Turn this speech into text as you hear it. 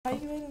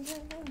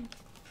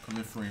Come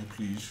in frame,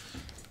 please.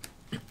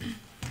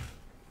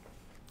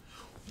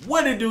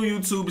 What it do,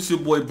 YouTube? It's your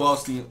boy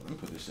Bossy. Let me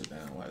put this shit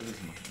down. Why is this?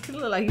 You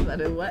look like you about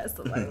to what?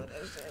 Somebody with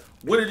that shit.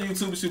 What it do,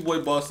 YouTube? It's your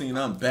boy Bossy, and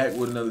I'm back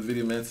with another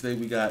video, man. Today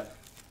we got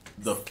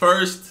the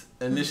first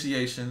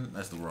initiation.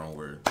 That's the wrong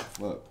word.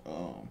 Fuck.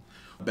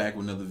 Back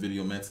with another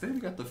video, man. Today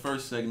we got the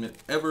first segment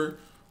ever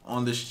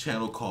on this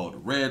channel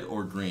called Red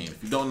or Green.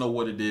 If you don't know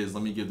what it is,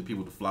 let me give the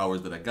people the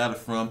flowers that I got it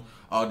from.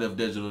 All Def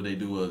Digital, they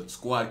do a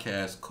squad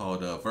cast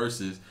called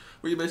Versus,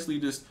 where you basically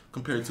just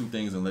compare two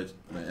things and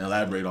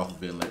elaborate off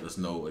of it and let us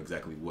know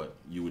exactly what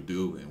you would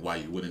do and why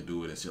you wouldn't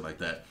do it and shit like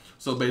that.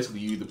 So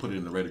basically, you either put it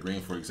in the red or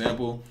green. For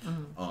example,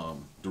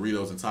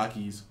 Doritos and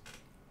Takis.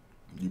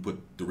 You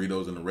put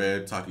Doritos in the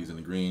red, Takis in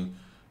the green,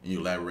 and you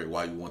elaborate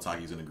why you want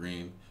Takis in the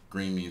green.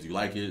 Green means you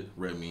like it.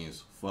 Red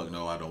means fuck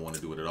no, I don't want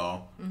to do it at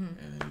all. And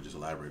then you just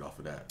elaborate off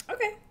of that.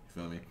 Okay.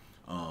 You feel me?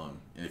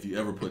 And if you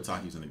ever put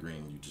Takis in the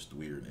green, you just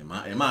weird. In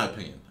my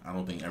opinion, I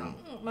don't think everyone.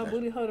 My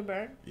booty hold a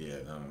burn. Yeah.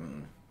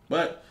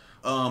 But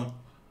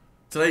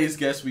today's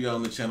guest we got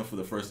on the channel for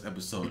the first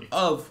episode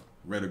of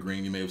Red or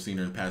Green. You may have seen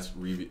her in past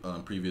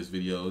previous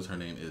videos. Her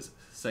name is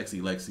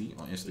Sexy Lexi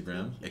on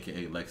Instagram,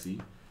 aka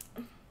Lexi.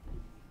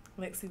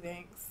 Lexi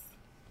Banks.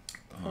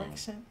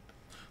 Correction.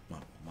 My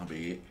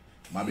bad.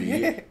 My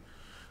bad.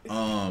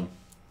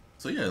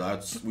 So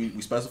yeah,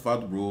 we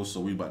specified the rules, so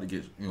we about to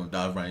get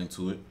dive right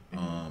into it.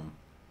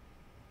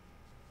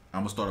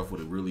 I'm gonna start off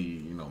with a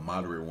really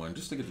moderate one,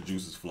 just to get the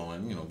juices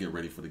flowing. Get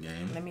ready for the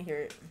game. Let me hear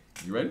it.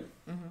 You ready?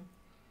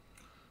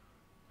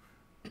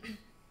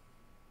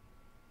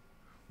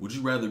 Would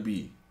you rather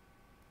be?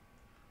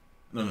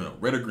 No,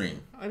 red or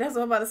green? That's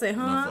what I'm about to say,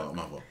 huh?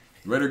 My fault.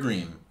 Red or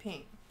green?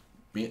 Pink.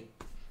 Red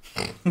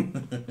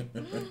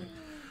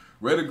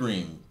or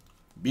green?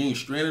 Being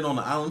stranded on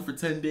the island for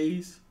 10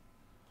 days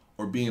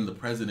or being the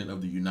president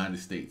of the United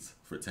States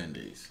for 10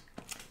 days?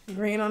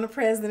 Green on the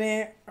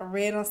president, or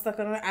red on stuck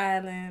on the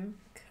island,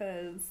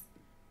 because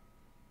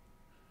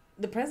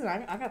the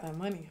president, I got that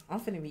money. I'm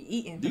finna be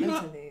eating for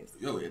 10 days.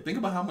 Yo, think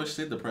about how much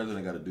shit the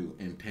president got to do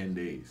in 10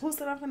 days. Who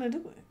said I'm finna do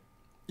it?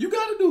 You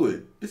got to do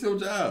it. It's your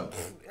job.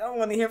 I don't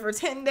want to hear for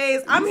 10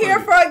 days. I'm here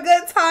for a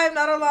good time,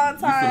 not a long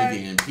time. You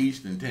finna get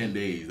impeached in 10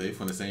 days. They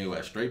finna send you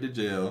straight to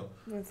jail.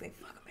 I'm gonna say,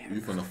 fuck America.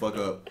 You finna fuck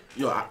up.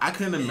 Yo, I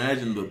couldn't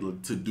imagine the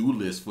to-do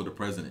list for the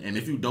president. And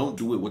if you don't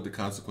do it, what the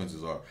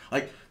consequences are.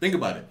 Like, think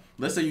about it.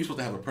 Let's say you're supposed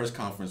to have a press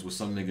conference with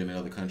some nigga in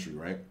another country,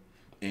 right?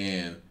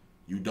 And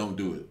you don't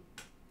do it.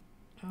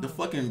 The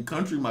fucking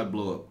country might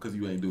blow up because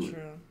you ain't do it.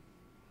 True.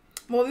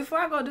 Well, before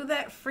I go do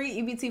that,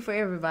 free EBT for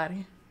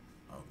everybody.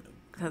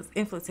 Because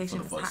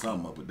inflation is fuck high.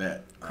 something up with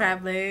that.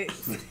 Crab legs.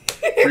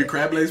 Free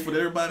crab legs for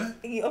everybody?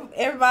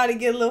 Everybody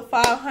get a little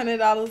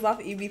 $500 off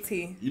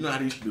EBT. You know how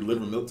they used to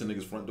deliver milk to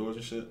niggas' front doors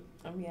and shit?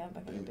 Yeah,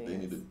 back in the day.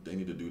 They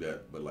need to do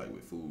that, but like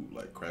with food,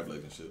 like crab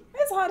legs and shit.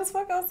 It's hot as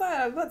fuck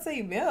outside. I was about to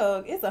say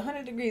milk. It's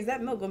 100 degrees.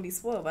 That milk gonna be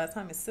spoiled by the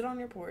time it sit on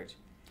your porch.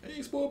 It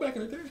ain't spoiled back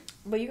in the day.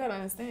 But you gotta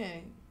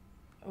understand.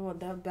 Well,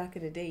 that back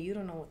in the day, you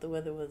don't know what the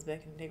weather was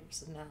back in the day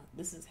versus now.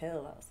 This is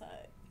hell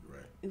outside.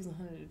 Right. It was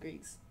 100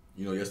 degrees.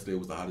 Yesterday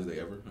was the hottest day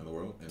ever in the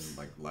world in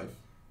like life.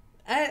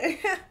 I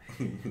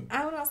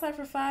went outside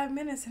for 5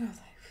 minutes and I was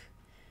like,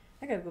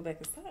 I gotta go back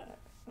inside.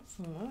 That's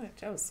so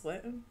much. I was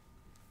sweating.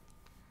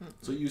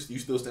 So you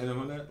still standing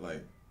on that?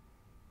 Like,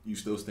 you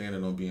still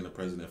standing on being a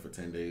president for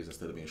 10 days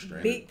instead of being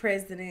stranded? Big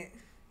president,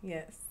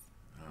 yes.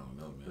 I don't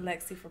know, man.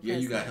 Lexi for president. Yeah,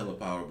 you got hella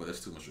power, but that's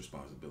too much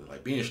responsibility.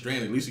 Like, being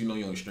stranded, at least you know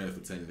you're only stranded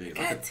for 10 days.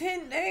 At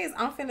 10 days,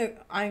 I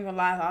ain't gonna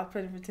lie, I was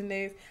president for 10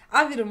 days.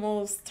 I'll be the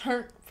most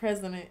turned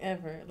president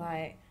ever.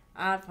 Like,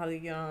 I'd probably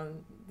get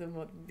on the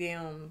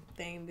damn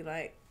thing and be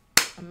like,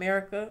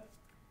 America,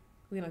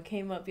 we done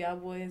came up, y'all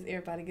boys.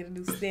 Everybody get a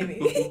new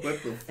stimmy.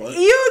 What the fuck?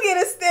 You get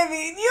a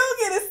stimmy. You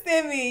get a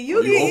stimmy.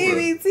 You get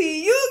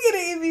EBT. You get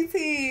an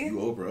EBT. You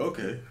Oprah,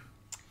 okay.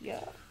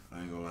 Yeah.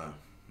 I ain't gonna lie.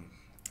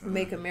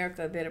 Make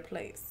America a better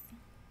place.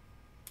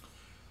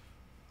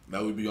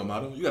 That would be your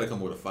motto? You gotta come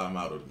up with a 5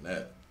 motto than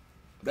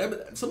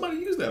that. Somebody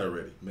used that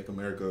already. Make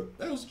America.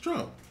 That was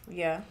Trump.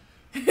 Yeah.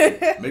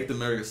 Make the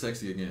America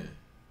sexy again.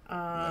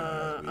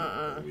 I'm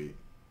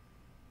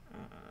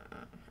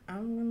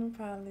gonna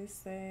probably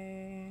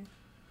say,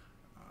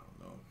 I don't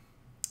know.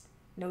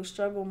 No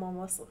struggle, more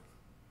muscle.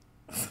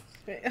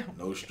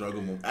 No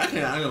struggle, more. I ain't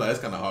gonna lie. That's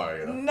kind of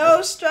hard. Yo.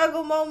 No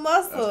struggle, more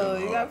muscle.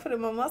 You gotta put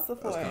in more muscle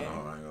for it. That's kind of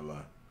hard. I ain't gonna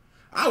lie.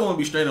 I want to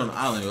be straight on the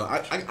island. Yo. I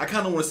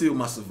kind of want to see what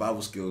my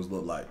survival skills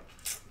look like.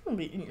 I'm gonna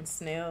be eating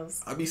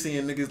snails. I be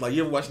seeing niggas like,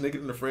 you ever watch Naked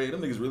and Afraid?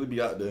 Them niggas really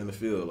be out there in the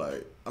field.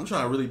 Like, I'm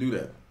trying to really do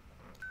that.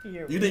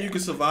 You think you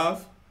could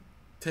survive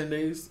 10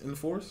 days in the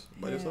forest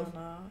by yourself?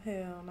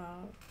 Hell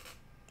no.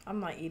 I'm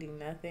not eating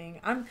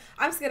nothing. I'm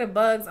scared of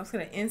bugs. I'm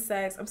scared of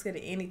insects. I'm scared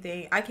of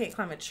anything. I can't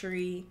climb a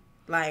tree.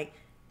 Like,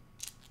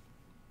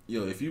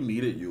 yo, if you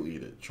need it, you'll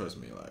eat it. Trust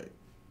me.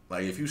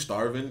 Like if you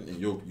starving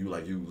and you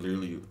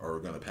literally are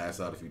gonna pass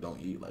out if you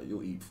don't eat. Like,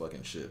 you'll eat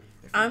fucking shit.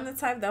 I'm the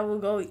type that will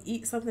go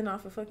eat something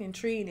off a fucking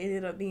tree and it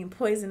ended up being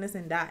poisonous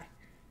and die.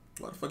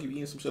 Why the fuck you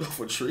eating some shit off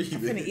a tree?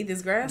 I'm finna eat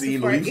this grass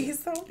before I eat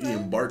something.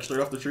 Eating bark straight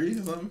off the tree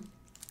or something?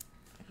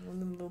 One of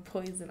them little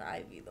poison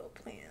ivy little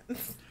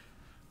plants.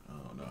 I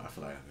don't know. I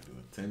feel like I can do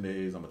it. 10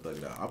 days, I'm gonna thug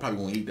it out. I probably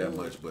won't eat that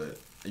much, but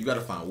you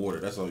gotta find water.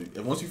 That's all.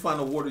 And once you find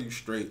the water, you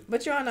straight.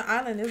 But you're on the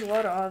island. There's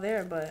water all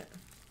there, but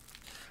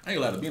I ain't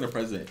gonna lie. Being a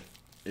president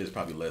is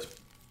probably less.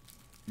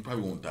 You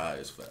probably won't die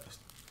as fast.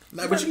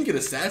 Nah, but you can get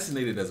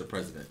assassinated as a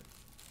president.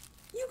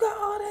 You got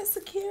all that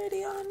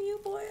security on you,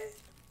 boy.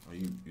 Oh,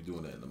 you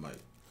doing that in the mic?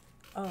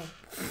 Oh,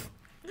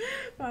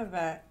 my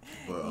bad.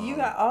 But, you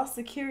got all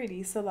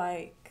security, so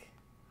like,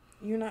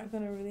 you're not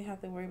gonna really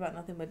have to worry about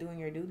nothing but doing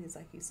your duties,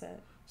 like you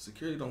said.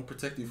 Security don't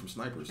protect you from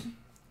snipers.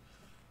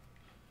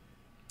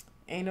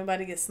 Ain't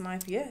nobody get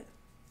sniped yet.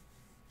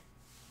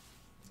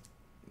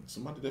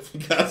 Somebody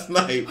definitely got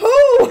sniped.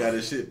 Who? Got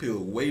his shit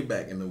peeled way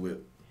back in the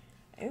whip.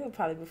 It was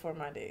probably before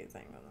my days. I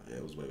ain't gonna lie. Yeah,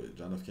 it was way back.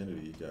 John F.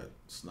 Kennedy got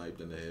sniped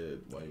in the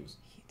head while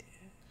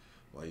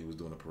he was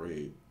doing a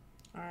parade.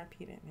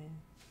 R.I.P. that man.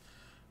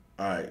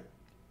 All right,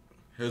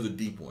 here's a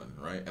deep one,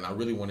 right? And I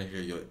really want to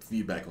hear your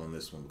feedback on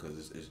this one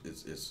because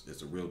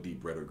it's a real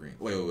deep red or green.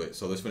 Wait.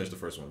 So let's finish the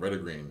first one. Red or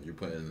green? You're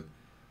putting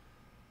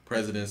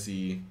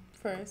presidency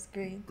first,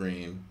 green.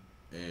 Green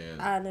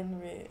and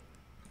island red.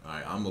 All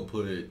right, I'm gonna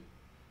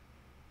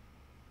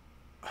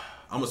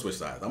switch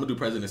sides. I'm gonna do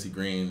presidency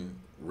green,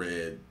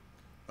 red.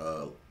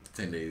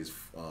 10 days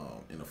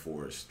in the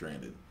forest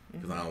stranded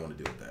because I don't want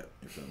to deal with that.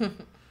 You feel me?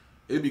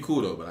 It'd be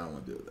cool though, but I don't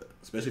want to deal with that,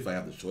 especially if I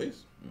have the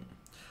choice.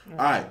 All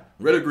right,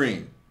 red or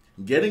green?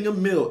 Getting a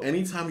meal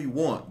anytime you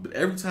want, but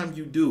every time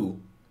you do,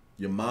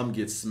 your mom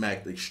gets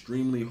smacked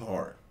extremely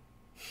hard.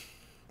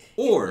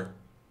 Or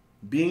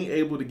being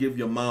able to give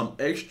your mom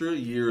extra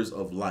years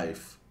of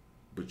life,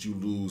 but you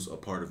lose a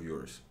part of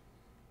yours.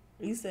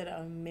 You said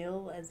a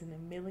meal as in a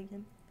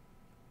million?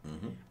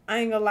 Mm-hmm. I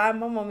ain't gonna lie,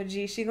 my mama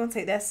G, she gonna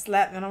take that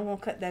slap and I'm gonna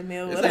cut that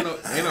meal. This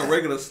ain't no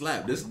regular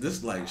slap.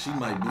 This like she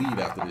might bleed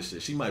after this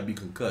shit. She might be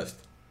concussed.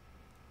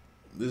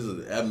 This is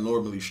an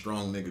abnormally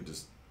strong nigga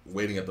just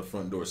waiting at the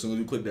front door. As soon as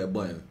you click that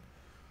button,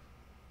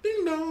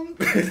 ding dong.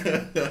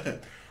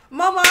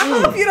 Mama,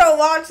 I hope you don't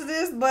watch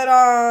this, but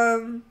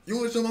you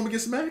want your mama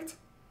get smacked?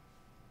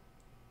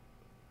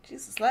 She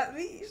used to slap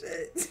me,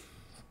 shit.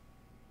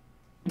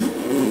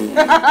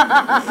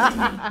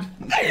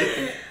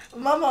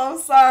 Mama, I'm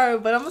sorry,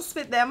 but I'm gonna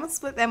split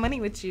that money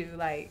with you.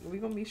 Like, we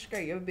gonna be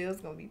straight. Your bill's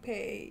gonna be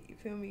paid. You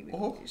feel me? We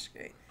gonna be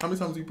straight. How many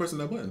times are you pressing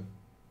that button?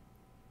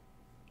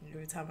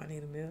 Every time I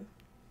need a meal.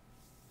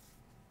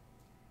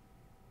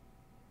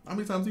 How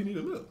many times do you need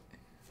a meal?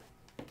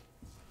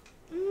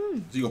 So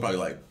you gonna probably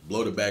like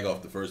blow the bag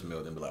off the first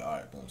meal, then be like, all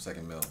right, boom,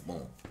 second meal,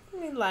 boom. I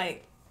mean,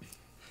 like,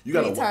 you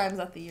gotta 3 times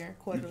out the year,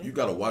 quarterly. You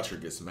gotta watch her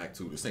get smacked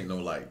too. This ain't no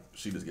like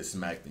she just gets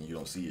smacked and you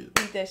don't see it.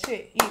 Eat that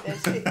shit. Eat that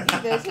shit. Eat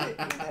that shit. Eat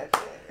that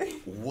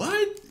shit.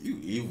 What? You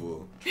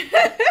evil.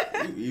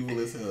 You evil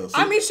as hell.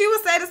 I mean, she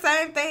would say the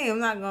same thing. I'm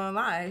not gonna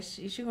lie.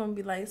 She gonna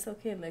be like, it's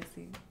okay,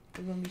 Lexi.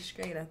 We're gonna be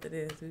straight after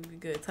this. We'll be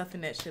good.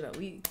 Toughen that shit up.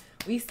 We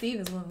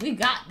Stevens, we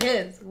got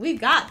this. We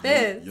got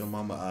this. Your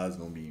mama eyes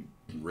gonna be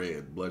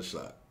red,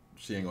 bloodshot.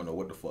 She ain't gonna know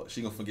what the fuck.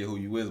 She gonna forget who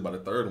you is by the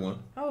third one.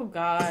 Oh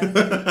God.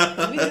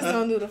 We just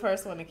gonna do the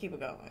first one and keep it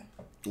going.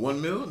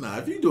 1 meal? Nah,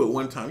 if you do it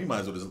one time, you might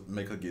as well just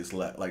make her get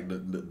slapped. Like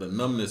the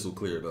numbness will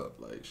clear it up.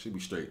 Like she'll be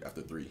straight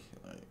after 3.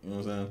 Like, you know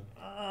what I'm saying?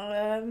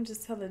 I'm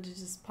just tell her to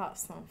just pop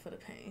some for the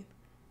pain.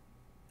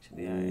 She'll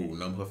be alright.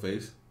 Numb her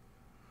face.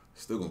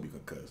 Still gonna be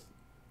concussed.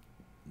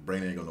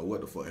 Brain ain't gonna know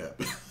what the fuck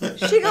happened.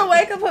 She gonna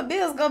wake up, her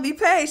bills gonna be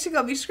paid. She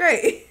gonna be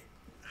straight.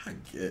 I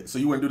get. So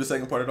you wouldn't do the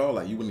second part at all?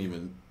 Like you wouldn't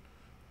even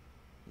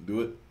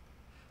do it?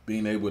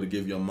 Being able to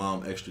give your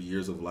mom extra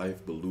years of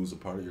life but lose a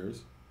part of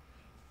yours?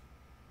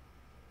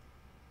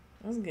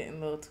 I was getting a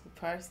little too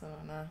personal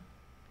now.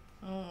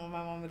 I don't want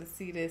my mama to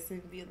see this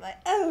and be like,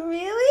 oh,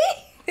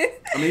 really?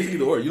 I mean, it's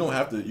either or. You don't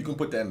have to. You can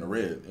put that in the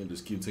red and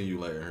just continue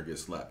letting her get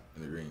slapped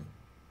in the green.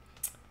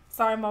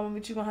 Sorry, mama,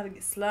 but you gonna have to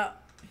get slapped.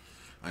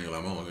 I ain't gonna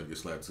lie, my mama gonna get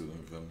slapped too. You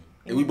feel me?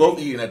 And we both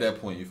eating at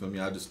that point. You feel me?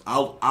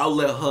 I'll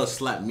let her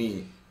slap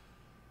me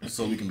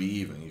so we can be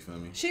even. You feel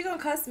me? She gonna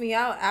cuss me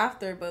out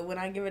after, but when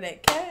I give her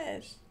that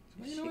cash,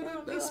 you know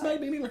what? That smack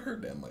didn't even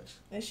hurt that much.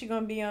 And she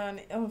gonna be on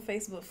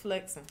Facebook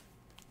flexing.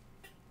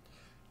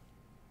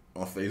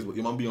 On Facebook?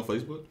 Your mom be on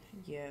Facebook?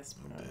 Yes,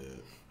 bro.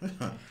 I'm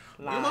dead.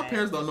 My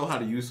parents don't know how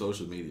to use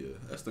social media.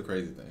 That's the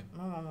crazy thing.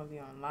 My mama be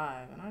on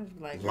live, and I just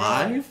be like,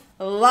 live?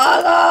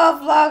 Log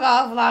off, log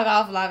off, log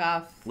off, log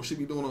off. What she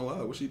be doing on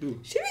live? What she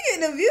do? She be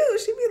getting the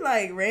views. She be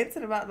like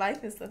ranting about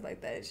life and stuff like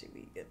that. She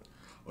be getting.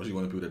 Or she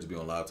want people that to be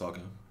on live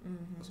talking?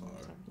 Mm-hmm. That's hard.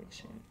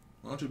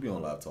 Why don't you be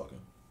on live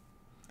talking?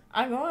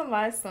 I go on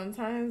live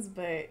sometimes,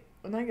 but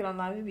when I get on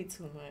live, it be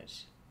too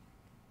much.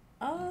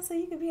 Oh, so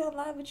you can be on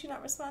live, but you're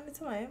not responding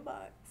to my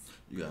inbox.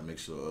 You gotta make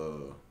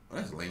sure.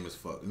 That's lame as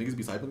fuck. Niggas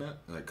be typing that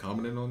and like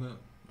commenting on that.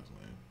 That's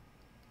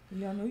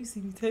lame. Y'all know you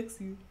see me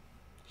text you.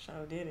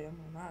 Sure did it. I'm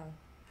on live.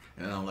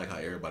 And I don't like how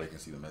everybody can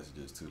see the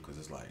messages too, cause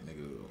it's like,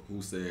 nigga, who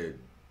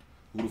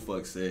the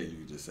fuck said you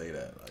could just say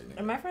that? Like, nigga.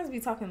 And my friends be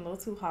talking a little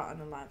too hot on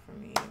the live for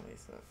me anyway.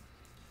 So.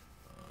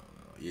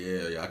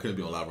 Yeah, I couldn't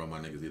be on live around my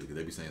niggas either because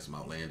they be saying some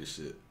outlandish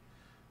shit.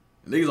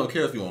 And niggas don't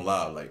care if you on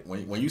live. Like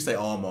when you say,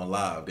 "Oh, I'm on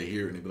live," they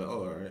hear it and they be like,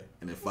 "Oh, all right."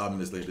 And then 5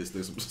 minutes later, they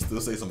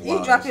still say some wild.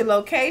 You drop your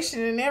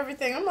location and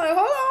everything. I'm like,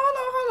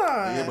 hold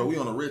on. Yeah, but we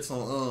on the Ritz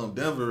on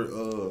Denver.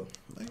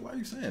 Like, why are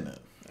you saying that?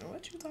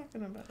 What you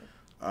talking about?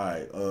 All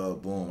right,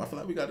 boom. I feel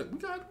like we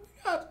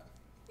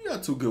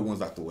got 2 good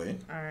ones out the way.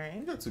 All right,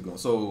 we got 2 good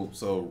ones.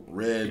 So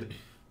red,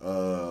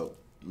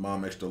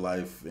 mom extra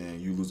life,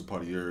 and you lose a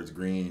part of yours.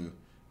 Green,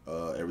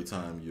 every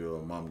time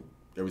you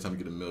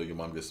get a meal, your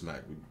mom gets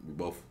smacked. We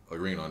both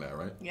agreeing on that,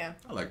 right? Yeah.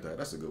 I like that.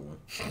 That's a good one.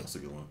 That's a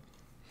good one.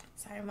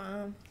 Sorry,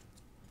 Mom.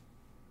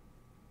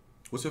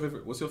 What's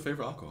your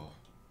favorite alcohol?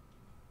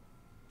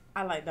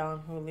 I like Don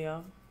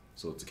Julio.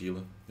 So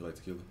tequila? You like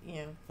tequila?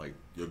 Yeah. Like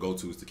your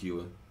go-to is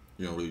tequila?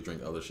 You don't really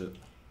drink other shit?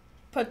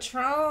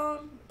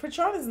 Patron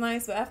is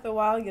nice, but after a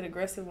while you get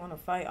aggressive, want to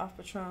fight off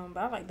Patron.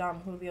 But I like Don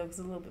Julio because it's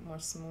a little bit more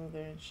smoother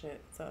and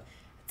shit. So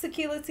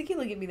tequila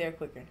get me there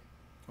quicker.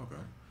 Okay.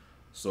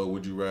 So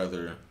would you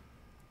rather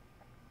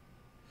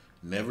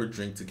never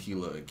drink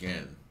tequila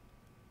again,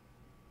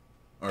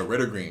 or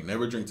red or green,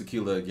 never drink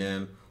tequila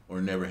again,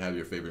 or never have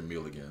your favorite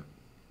meal again?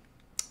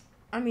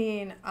 I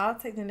mean, I'll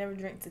take the never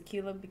drink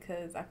tequila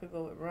because I could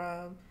go with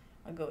rum,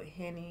 I go with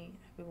Henny,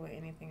 I could go with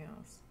anything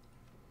else.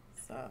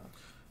 So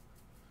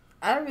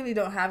I really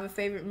don't have a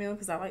favorite meal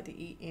because I like to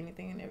eat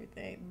anything and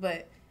everything.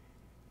 But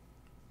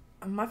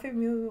my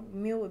favorite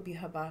meal would be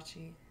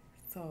hibachi.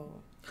 So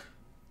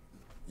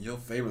your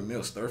favorite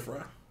meal stir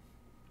fry?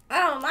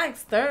 I don't like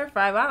stir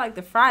fry, but I like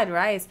the fried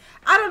rice.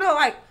 I don't know,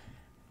 like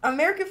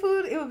American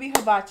food, it would be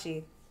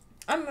hibachi.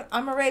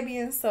 I'm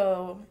Arabian,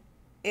 so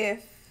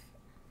if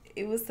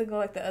it was to go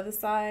like the other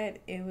side,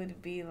 it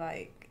would be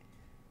like,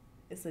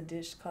 it's a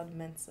dish called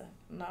mensa.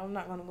 No, I'm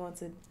not gonna go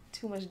into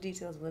too much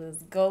details, but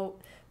it's goat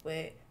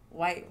with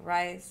white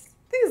rice.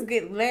 I think it's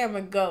good, lamb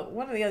or goat,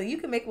 one or the other. You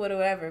can make it with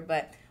whatever,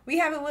 but we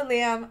have it with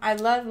lamb. I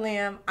love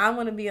lamb. I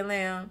want to be a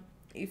lamb.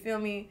 You feel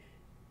me?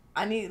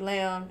 I need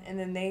lamb, and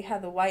then they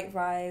have the white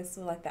rice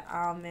with like the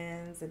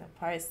almonds and the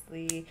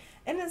parsley,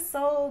 and it's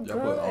so good.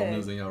 Y'all put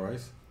almonds in y'all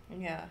rice?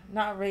 Yeah,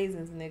 not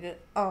raisins, nigga.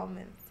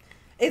 Almonds.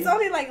 It's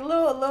only like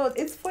little.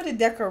 It's for the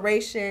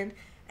decoration,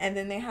 and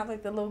then they have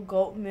like the little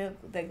goat milk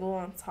that go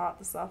on top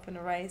to soften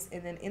the rice,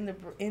 and then in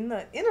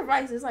the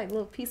rice there's like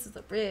little pieces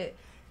of bread.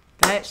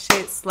 That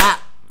shit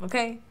slap.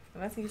 Okay,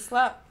 when I see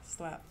slap.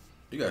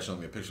 You gotta show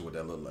me a picture what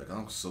that look like.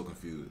 I'm so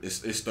confused.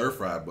 It's stir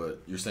fried, but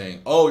you're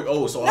saying so.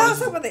 No, I'm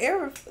talking about the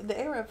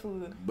Arab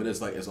food. But it's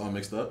like it's all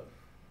mixed up.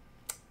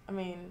 I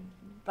mean,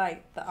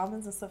 like the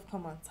almonds and stuff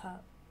come on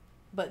top,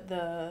 but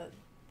the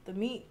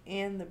meat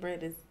and the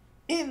bread is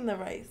in the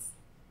rice.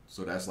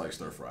 So that's like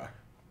stir fry,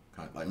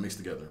 kind of like mixed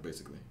together,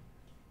 basically.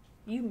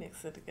 You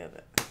mix it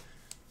together.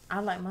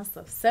 I like my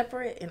stuff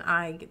separate, and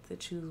I get to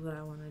choose what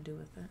I want to do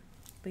with it.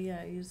 But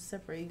yeah, you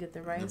separate. You get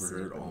the rice.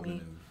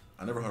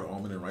 I never heard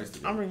almond and rice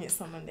together. I'm gonna get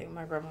some Monday.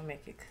 My grandma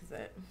make it because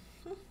that.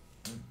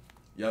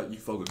 Yeah, you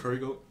fuck with curry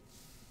goat.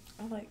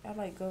 I like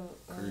goat.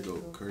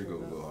 Curry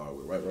goat go hard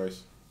with white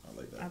rice. I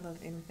like that. I love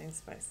anything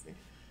spicy.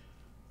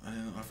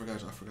 I forgot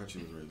you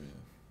was Arabian.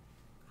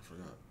 I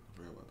forgot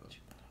about that.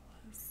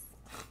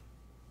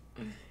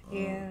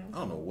 Yeah. I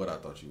don't know what I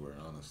thought you were,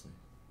 honestly.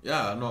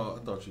 Yeah, I know.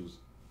 I thought you was.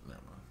 Never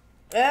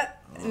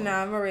mind. No,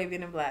 I'm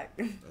Arabian and black.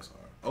 That's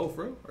hard. Oh,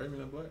 for real?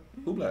 Arabian and black?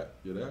 Who black?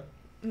 Your dad?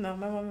 No,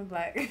 my mom is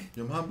black.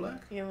 Your mom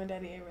black? Yeah, my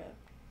daddy Arab.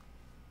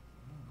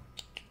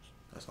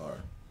 That's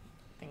hard.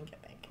 Thank you.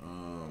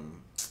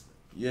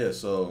 Yeah,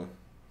 so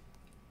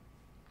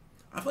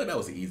I feel like that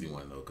was the easy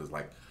one though, cause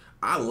like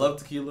I love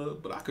tequila,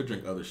 but I could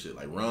drink other shit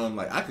like rum.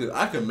 Like I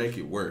could make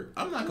it work.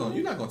 You're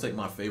not gonna take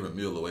my favorite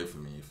meal away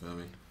from me. You feel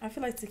me? I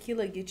feel like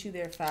tequila gets you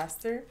there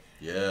faster.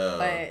 Yeah.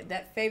 But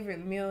that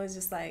favorite meal is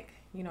just like,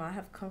 I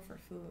have comfort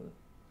food.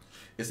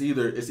 It's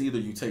either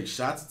you take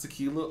shots of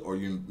tequila or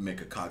you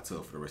make a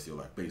cocktail for the rest of your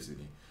life,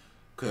 basically.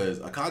 Cause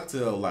a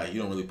cocktail, like,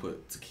 you don't really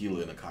put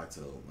tequila in a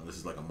cocktail unless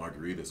it's like a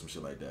margarita or some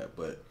shit like that.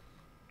 But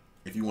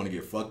if you want to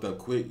get fucked up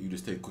quick, you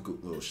just take a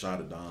quick little shot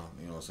of Dom,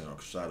 you know what I'm saying, or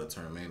a shot of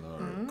Termina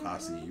or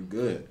Kasi, you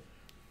good.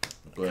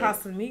 But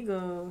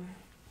Casamigo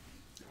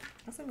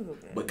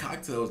good. But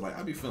cocktails, like,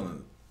 I be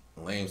feeling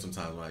lame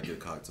sometimes when I get a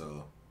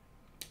cocktail.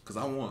 Cause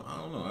I don't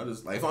know, I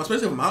just, like,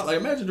 especially if I'm out, like,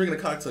 imagine drinking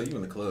a cocktail, you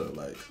in the club,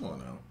 like, come on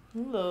now.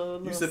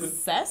 Little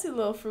sassy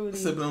little fruity.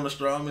 Sipping on a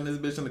straw, I'm in this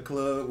bitch in the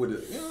club with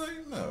it.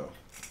 Like, no.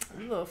 A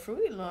little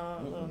fruity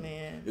little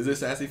man. Is it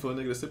sassy for a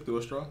nigga to sip through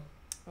a straw?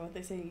 What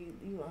they say,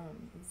 you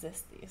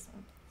zesty or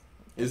something.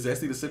 Is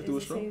zesty to sip through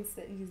a straw? You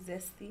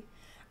zesty.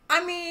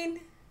 I mean,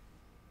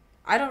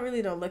 I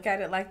don't look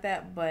at it like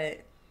that,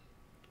 but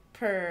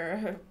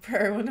per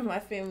one of my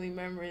family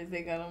members,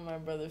 they got on my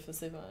brother for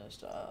sipping on a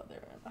straw. They're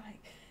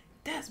like,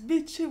 that's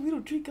bitch shit. We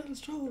don't drink on the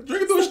straw.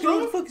 Drink through a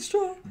straw? Fucking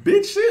straw.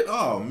 Bitch shit?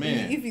 Oh,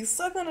 man. If you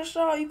suck on a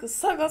straw, you can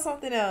suck on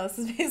something else.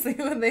 Is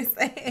basically what they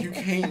say. You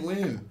can't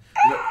win.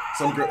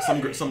 Some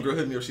girl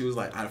hit me up. She was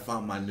like, I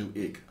found my new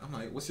ick. I'm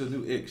like, what's your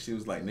new ick? She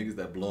was like, niggas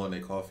that blow on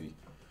their coffee.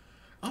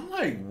 I'm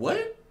like,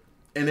 what?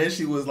 And then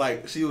she was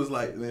like, and then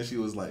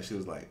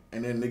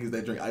niggas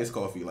that drink iced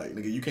coffee, like,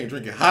 nigga, you can't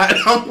drink it hot.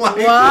 I'm like,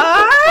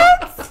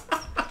 what?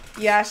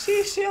 Yeah, she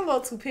a little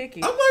too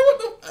picky. I'm like,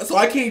 what the? So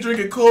I can't drink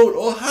it cold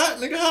or hot,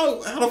 nigga.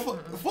 How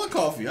the fuck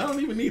coffee? I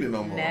don't even need it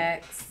no more.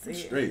 Next,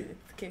 straight.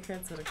 Kick her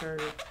to the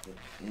curb.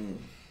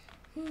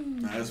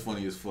 Nah, that's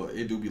funny as fuck.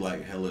 It do be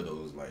like hella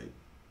those, like,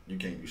 you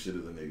can't do shit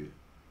as a nigga.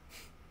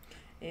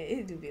 Yeah,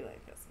 it do be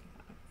like that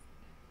sometimes.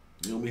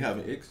 You don't be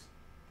having icks?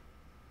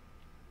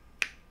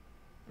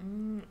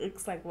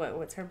 Icks like what?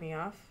 What turned me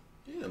off?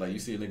 Yeah, like you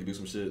see a nigga do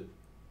some shit.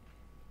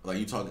 Like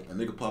you talking, a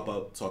nigga pop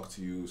up, talk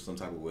to you some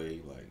type of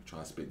way, like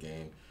trying to spit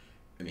game,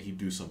 and then he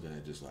do something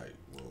that just like,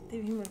 whoa.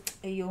 He like,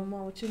 hey, yo,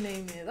 ma, what your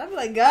name is? I be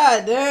like,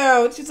 God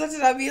damn, what you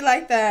touching on me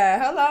like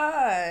that? Hold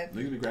on.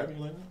 Niggas be grabbing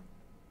you like that?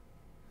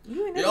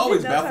 You it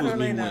always baffles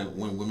me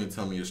when women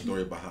tell me a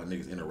story about how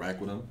niggas interact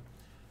with them.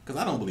 Because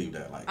I don't believe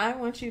that. Like, I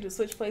want you to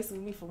switch places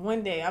with me for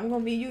one day. I'm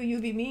going to be you, you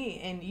be me.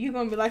 And you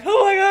going to be like,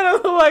 oh my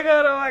God, oh my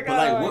God, oh my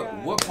God. But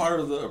like, what part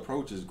of the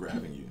approach is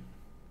grabbing you?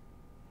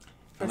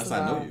 Unless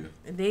I know you.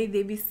 They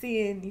be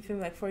seeing, you feel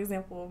like, for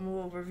example, I'm a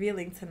little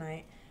revealing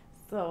tonight.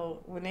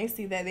 So when they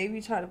see that, they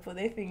be trying to put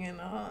their finger in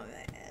the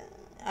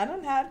I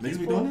don't have people. Niggas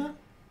be doing that?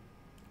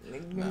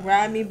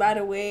 Grab me by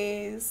the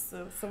waist,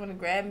 so someone to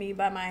grab me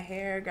by my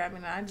hair, grab me,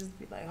 and I just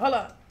be like, hold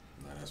up.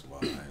 Nah, that's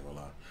wild. I ain't gonna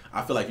lie.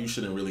 I feel like you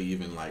shouldn't really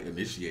even like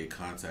initiate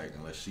contact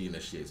unless she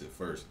initiates it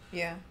first.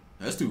 Yeah.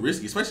 That's too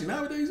risky, especially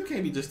nowadays. You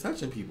can't be just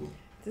touching people.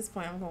 At this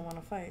point, I'm gonna want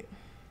to fight.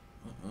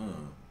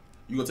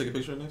 You gonna take a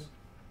picture of this?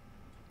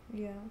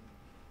 Yeah.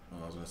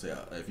 I was gonna say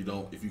if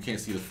you can't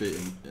see the fit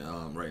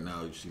right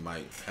now, she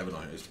might have it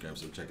on her Instagram,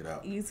 so check it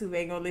out. YouTube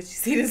ain't gonna let you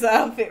see this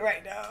outfit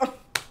right now. You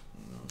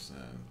know what I'm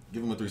saying?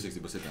 Give him a 360,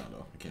 but sit down though.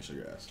 You can't show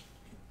your ass.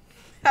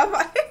 I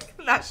might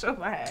not show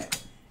my ass.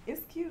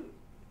 It's cute.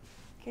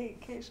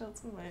 Can't show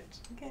too much.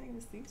 You can't even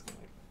see too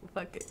much.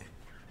 Fuck it.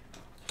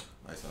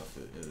 Nice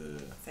outfit.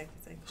 Thank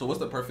you. So what's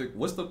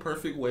the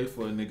perfect way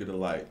for a nigga to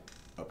like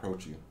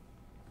approach you?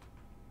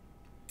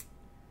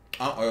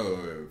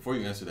 Before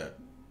you answer that,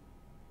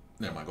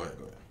 never mind. Go ahead.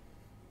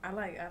 I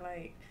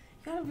like.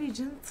 You gotta be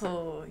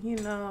gentle. You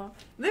know.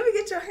 Let me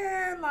get your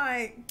hand.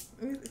 Like,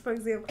 for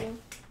example.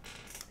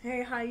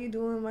 Hey, how you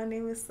doing? My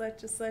name is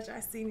such and such.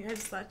 I seen you. I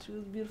just thought you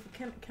was beautiful.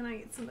 Can I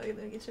get to know you?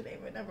 Let me get your name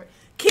and number.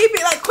 Keep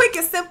it like quick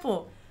and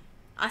simple.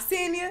 I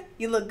seen you.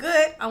 You look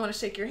good. I want to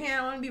shake your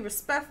hand. I want to be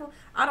respectful.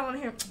 I don't want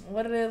to hear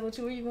what it is.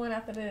 Where you going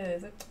after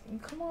this?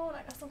 Come on,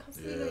 I got some come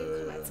see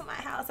you. Come back to my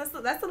house.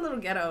 That's a little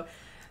ghetto.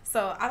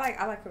 So I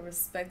like a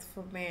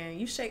respectful man.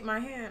 You shake my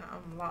hand,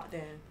 I'm locked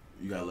in.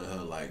 You gotta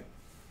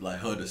let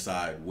her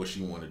decide what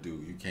she want to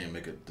do. You can't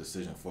make a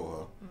decision for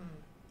her.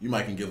 You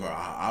might can give her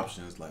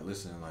options like,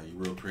 listen, like you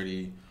real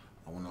pretty.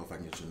 I want to know if I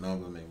can get your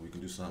number. Maybe we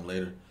can do something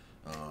later.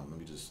 Let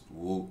me just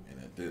whoop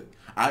and that's it.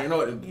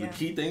 The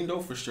key thing though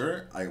for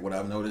sure. Like what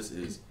I've noticed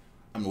is,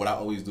 what I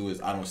always do is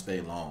I don't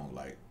stay long.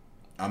 Like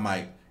I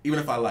might even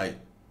if I like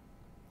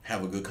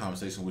have a good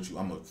conversation with you,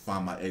 I'm gonna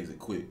find my exit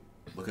quick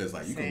because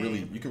like you can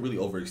really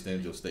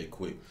overextend your stay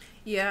quick.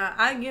 Yeah,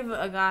 I give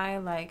a guy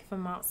like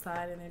from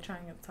outside and they're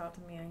trying to talk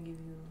to me. I give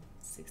you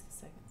 60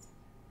 seconds.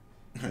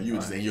 You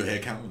just in your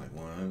head counting like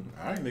 1.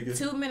 All right, nigga.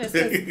 2 minutes.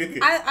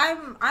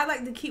 I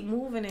like to keep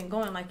moving and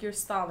going. Like you're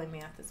stalling me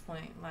at this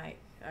point. Like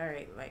all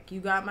right, like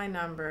you got my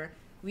number.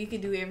 We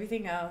could do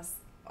everything else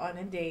on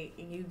a date,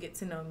 and you get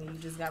to know me. You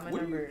just got my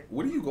number.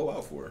 What do you go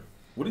out for?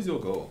 What is your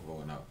goal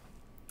going out?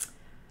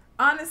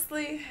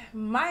 Honestly,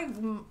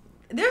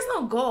 there's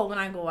no goal when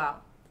I go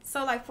out.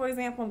 So like for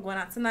example, I'm going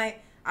out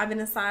tonight. I've been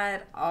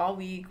inside all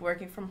week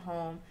working from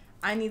home.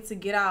 I need to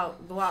get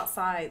out, go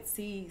outside,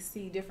 see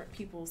different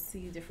people,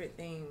 see different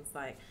things.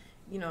 Like,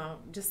 you know,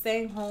 just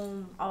staying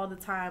home all the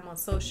time on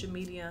social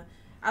media.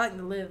 I like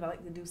to live. I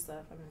like to do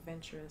stuff. I'm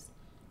adventurous.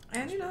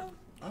 And, you know,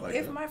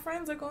 if my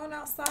friends are going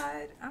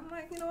outside, I'm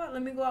like, you know what?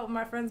 Let me go out with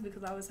my friends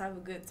because I always have a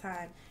good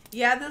time.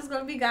 Yeah, there's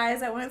going to be guys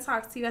that want to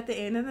talk to you at the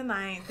end of the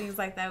night, things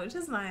like that, which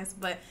is nice.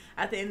 But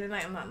at the end of the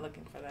night, I'm not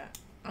looking for that.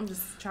 I'm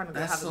just trying to go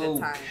have a good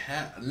time.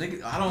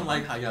 Nigga, I don't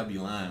like how y'all be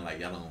lying like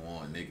y'all don't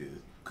want niggas.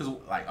 Because,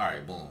 like, all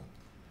right, boom.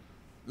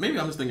 Maybe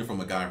I'm just thinking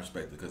from a guy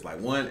perspective. Because, like,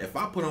 one, if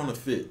I put on a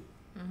fit,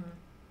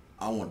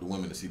 I want the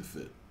women to see the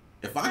fit.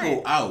 If I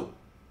go out,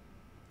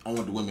 I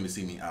want the women to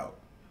see me out.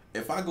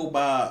 If I go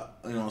buy,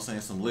 you know what I'm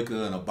saying, some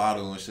liquor in a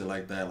bottle and shit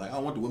like that, like, I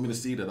want the women to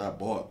see that I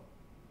bought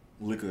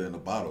liquor in a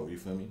bottle. You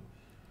feel me?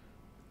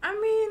 I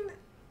mean...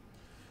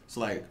 So,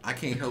 like, I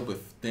can't help but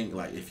think,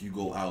 like, if you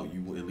go out,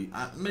 you will at least...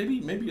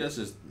 Maybe that's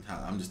just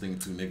how I'm just thinking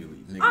too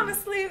niggly.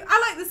 Honestly,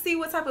 I like to see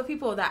what type of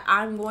people that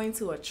I'm going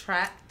to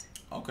attract.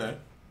 Okay.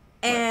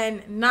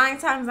 And 9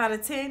 times out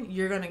of 10,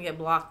 you're going to get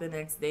blocked the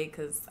next day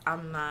because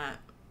I'm not...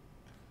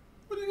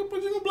 What you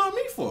gonna block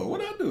me for?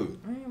 What'd I do?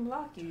 I didn't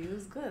block you. It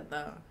was good,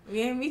 though. We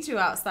didn't meet you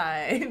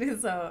outside,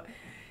 so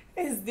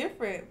it's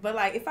different. But,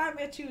 like, if I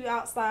met you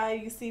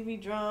outside, you see me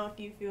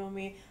drunk, you feel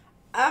me,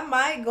 I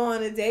might go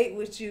on a date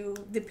with you,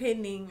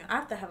 depending. I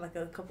have to have, like,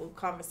 a couple of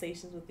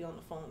conversations with you on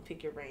the phone,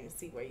 pick your brain, and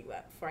see where you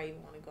at before I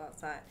even want to go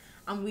outside.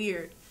 I'm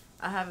weird.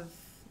 I have,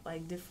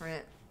 like,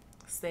 different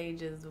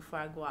stages before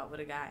I go out with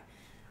a guy.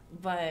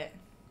 But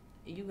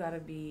you gotta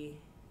be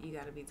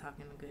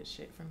talking the good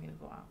shit for me to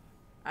go out.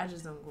 I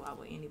just don't go out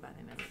with anybody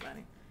and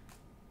everybody.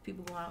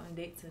 People go out on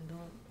dates and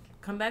don't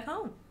come back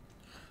home.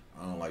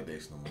 I don't like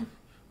dates no more.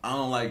 I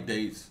don't like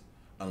dates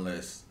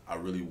unless I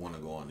really want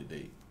to go on the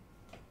date.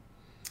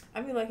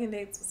 I be liking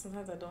dates, but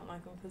sometimes I don't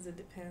like them because it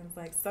depends.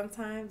 Like,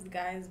 sometimes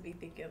guys be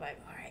thinking, like,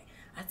 all right,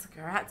 I took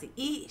her out to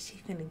eat. She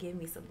finna give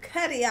me some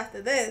cutty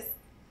after this.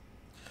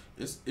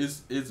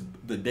 It's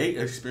the date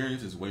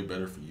experience is way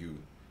better for you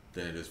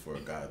than it is for a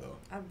guy, though.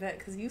 I bet,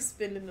 because you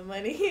spending the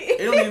money.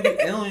 it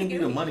don't even be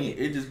the money.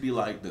 It just be,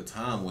 like, the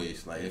time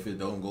waste. Like, if it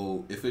don't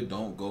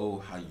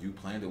go how you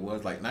planned it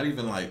was. Like, not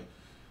even, like,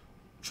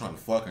 trying to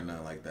fuck or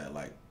nothing like that.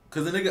 Like,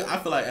 because a nigga, I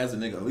feel like as a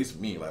nigga, at least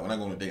me, like, when I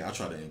go on a date, I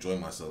try to enjoy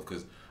myself.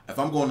 Because if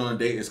I'm going on a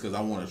date, it's because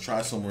I want to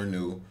try somewhere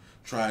new,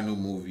 try a new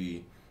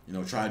movie, you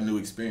know, try a new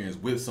experience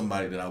with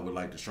somebody that I would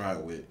like to try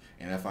it with.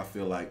 And if I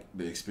feel like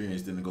the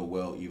experience didn't go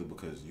well, either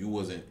because you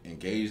wasn't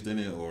engaged in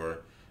it or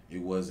it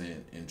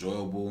wasn't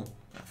enjoyable,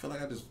 I feel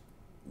like I just,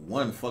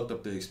 one, fucked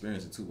up the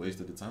experience and two,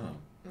 wasted the time.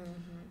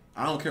 Mm-hmm.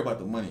 I don't care about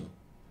the money,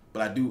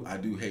 but I do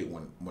hate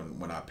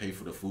when I pay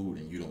for the food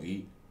and you don't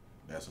eat.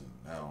 I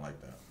don't like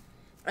that.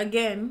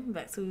 Again,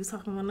 back to what we was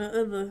talking on the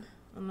other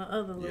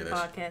little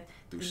podcast.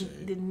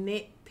 The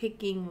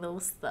nitpicking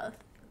those stuff.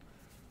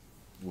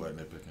 What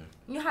nitpicking?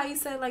 You know how you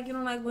said, like, you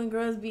don't like when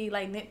girls be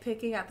like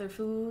nitpicking at their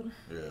food?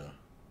 Yeah.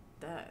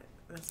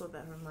 That's what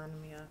that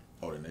reminded me of.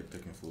 Oh, the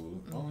nitpicking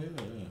food? Mm-hmm. Oh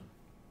yeah.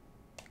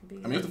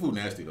 I mean, if the food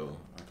nasty though,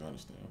 I can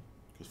understand.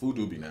 Cause food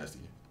do be nasty.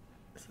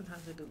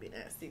 Sometimes it do be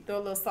nasty. Throw a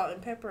little salt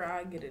and pepper,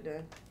 I'll get it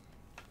done.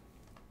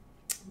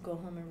 Go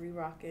home and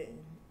re-rock it.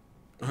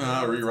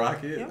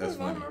 Re-rock it? Yeah, that's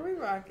funny.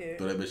 Re-rock it.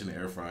 Throw that bitch in the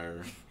air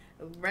fryer.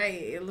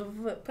 Right.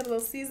 Put a little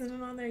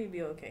seasoning on there, you'll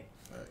be okay.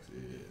 Facts.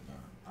 Yeah.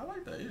 Nah. I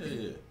like that.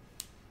 Yeah.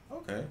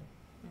 Okay.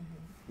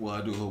 Mm-hmm. Well,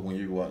 I do hope when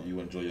you go out, you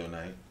enjoy your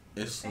night.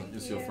 It's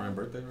your friend's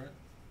birthday, right?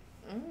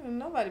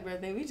 Nobody's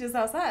birthday. We just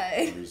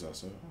outside. We just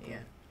outside. Okay. Yeah.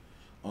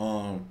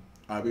 All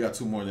right, we got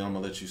two more. Then I'm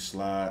gonna let you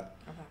slide.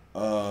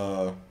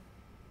 Okay.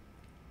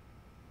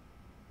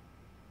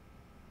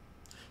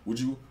 Would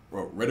you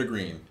red or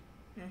green?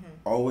 Mm-hmm.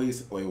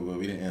 Always. Wait.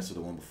 We didn't answer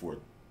the one before.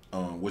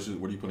 What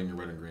are you putting in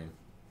red and green?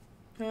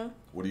 Huh?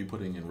 What are you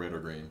putting in red or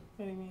green?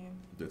 What do you mean?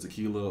 The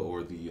tequila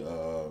or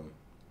the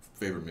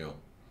favorite meal?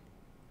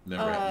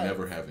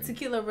 Never having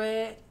tequila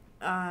red.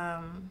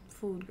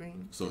 Food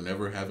green. So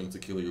never having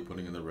tequila, you're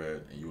putting in the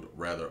red, and you would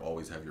rather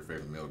always have your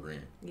favorite meal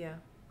green. Yeah.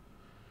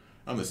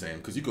 I'm the same,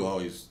 because you could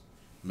always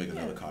make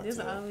another cocktail. There's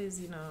always,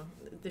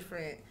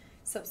 different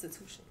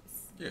substitutions.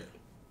 Yeah.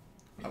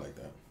 I like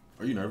that.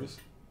 Are you nervous?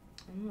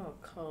 I'm a little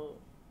cold.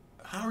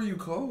 How are you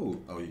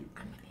cold? Oh, you.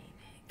 I'm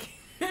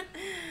anemic.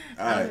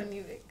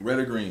 Alright. Red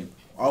or green?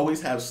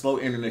 Always have slow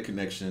internet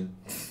connection.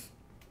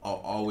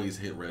 I'll always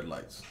hit red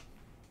lights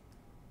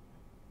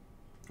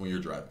when you're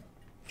driving.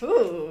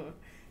 Ooh.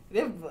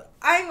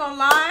 I ain't gonna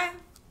lie.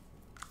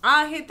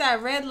 I'll hit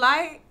that red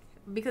light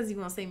because you're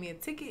gonna save me a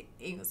ticket.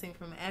 You're gonna save me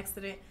from an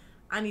accident.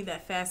 I need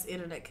that fast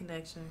internet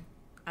connection.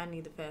 I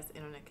need the fast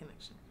internet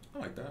connection. I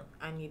like that.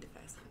 I need the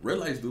fast internet. Red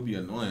lights do be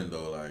annoying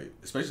though, like,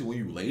 especially when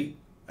you late.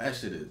 That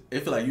shit is.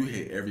 It feel like you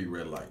hit every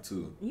red light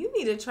too. You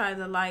need to try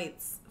the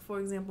lights. For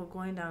example,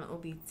 going down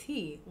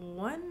OBT.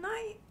 One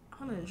night,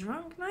 on a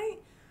drunk night,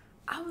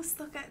 I was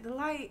stuck at the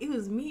light. It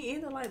was me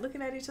and the light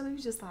looking at each other. We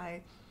was just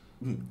like,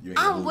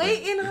 I'm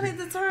waiting on it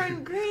to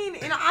turn green.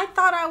 And I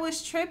thought I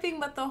was tripping,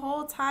 but the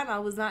whole time I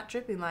was not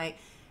tripping. Like,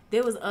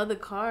 there was other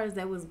cars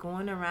that was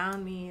going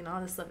around me and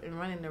all this stuff and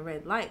running the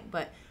red light.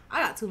 But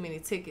I got too many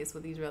tickets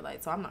with these red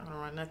lights, so I'm not going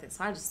to run nothing.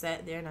 So I just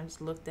sat there and I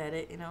just looked at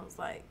it, and I was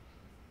like,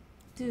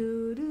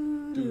 do,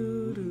 do,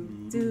 do,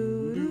 do,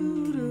 do,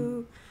 do,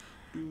 do.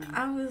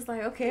 I was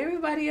like, okay,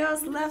 everybody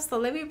else left, so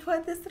let me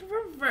put this in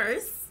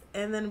reverse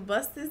and then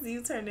bust this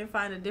U-turn and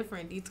find a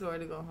different detour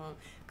to go home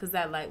because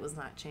that light was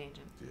not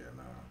changing. Yeah,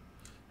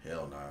 nah.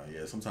 Hell nah.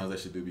 Yeah, sometimes that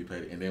shit do be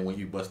paid. And then when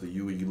you bust the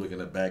U and you look in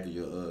the back of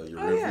your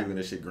rear view and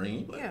that shit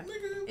green. Like, yeah,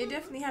 it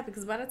definitely happened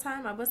because by the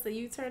time I busted the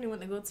U-turn and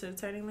went to go to the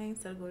turning lane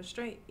instead of going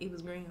straight, it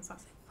was green. So I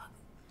said, fuck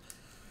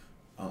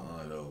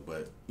it. Though.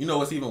 But you know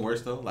what's even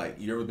worse though? Like,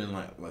 you ever been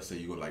like, let's say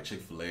you go to like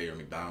Chick-fil-A or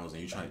McDonald's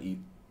and you trying to eat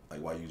like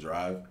while you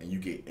drive and you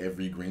get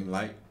every green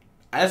light?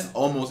 That's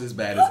almost as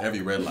bad as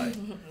every red light.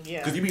 Yeah.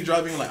 Because you be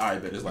driving like, all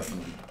right, bet it's like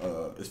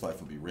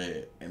gonna be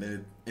red, and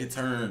then it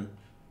turned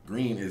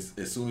green as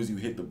soon as you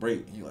hit the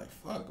brake, and you're like,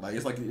 fuck, like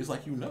it's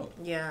like you know.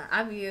 Yeah,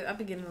 I be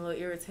getting a little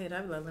irritated.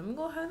 I be like, let me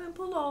go ahead and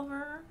pull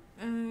over,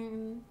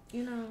 and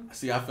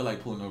See, I feel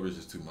like pulling over is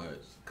just too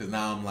much, because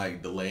now I'm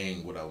like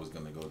delaying what I was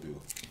gonna go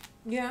do.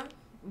 Yeah,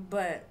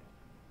 but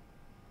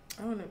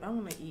I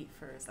wanna eat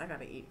first. I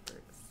gotta eat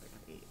first.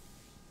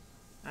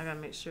 I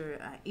gotta make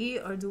sure I eat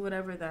or do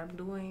whatever that I'm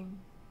doing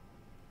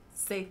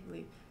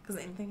safely, because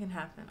anything can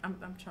happen. I'm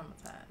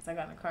traumatized. I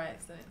got in a car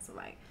accident, so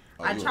like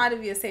I try to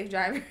be a safe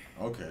driver.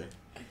 Okay,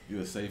 you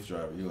a safe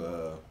driver. You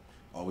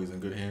always in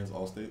good hands,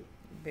 Allstate?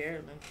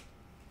 Barely.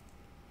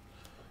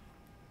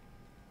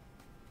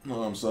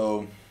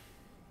 So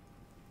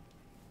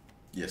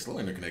Yeah, slow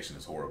internet connection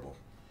is horrible.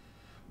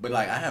 But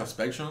like I have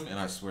Spectrum, and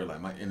I swear,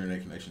 like my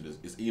internet connection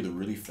is either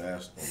really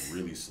fast or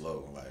really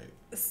slow. Like,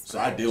 so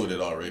I deal with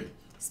it already.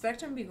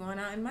 Spectrum be going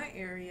out in my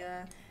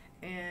area,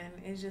 and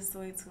it's just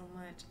way too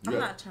much. I'm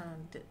not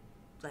trying to,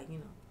 like,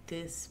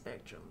 this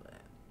Spectrum, but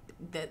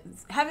that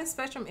having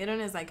Spectrum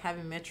internet is like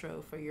having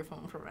Metro for your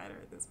phone provider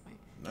at this point.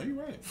 No,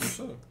 you're right, for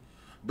sure.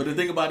 But the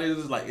thing about it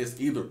is, like, it's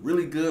either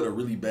really good or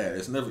really bad.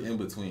 It's never in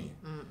between.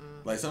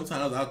 Like,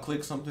 sometimes I'll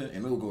click something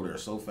and it'll go there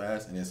so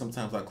fast, and then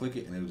sometimes I click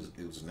it and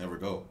it'll just never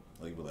go.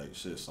 Like, be like,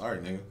 shit, sorry,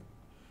 nigga.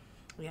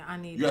 Yeah, I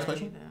need. You got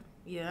Spectrum?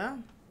 Yeah.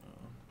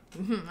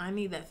 I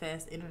need that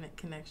fast internet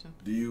connection.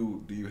 Do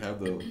you have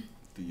the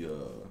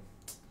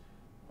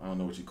I don't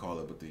know what you call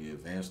it, but the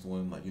advanced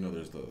one, like,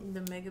 there's the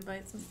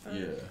megabytes and stuff.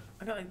 Yeah.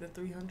 I got like the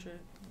 300.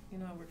 I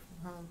work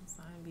from home,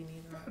 so I ain't be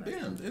needing all that.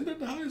 Damn, isn't that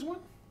the highest one?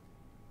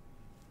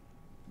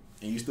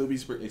 And you still be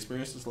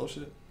experiencing slow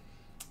shit?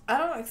 I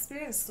don't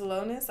experience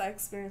slowness. I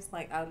experience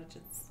like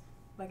outages.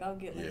 Like I'll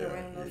get like a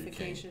random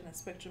notification that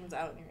Spectrum's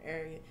out in your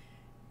area.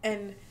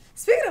 And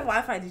speaking of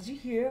Wi-Fi, did you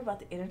hear about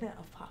the internet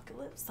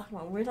apocalypse? Talking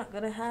about we're not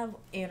gonna have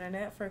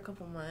internet for a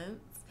couple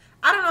months.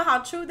 I don't know how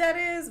true that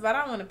is, but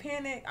I don't want to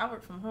panic. I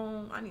work from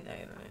home. I need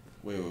that internet.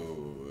 Wait.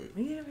 You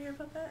didn't hear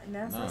about that?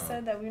 NASA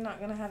said that we're not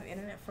gonna have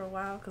internet for a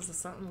while because of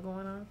something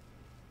going on.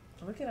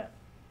 Look it up.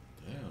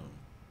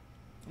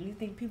 Damn. You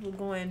think people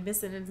going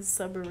missing in the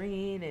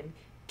submarine and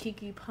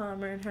Keke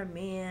Palmer and her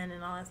man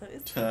and all that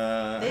stuff?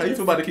 How you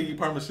feel about the Keke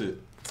Palmer shit?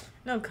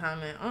 No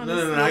comment.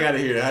 Honestly. No. I gotta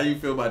hear it. How you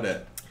feel about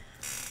that?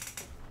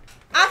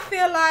 I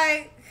feel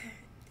like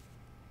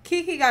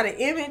Keke got an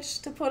image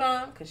to put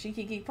on because she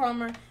Keke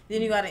Palmer.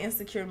 Then you got an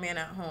insecure man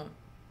at home.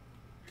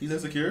 He's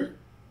insecure?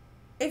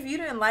 If you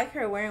didn't like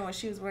her wearing what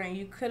she was wearing,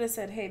 you could have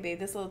said, hey, babe,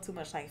 this is a little too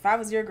much. Like, if I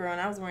was your girl and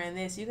I was wearing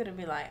this, you could have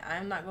been like,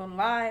 I'm not going to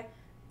lie.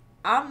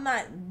 I'm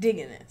not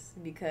digging this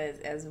because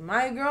as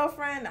my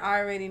girlfriend, I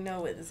already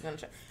know what this is going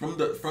to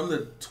try. From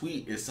the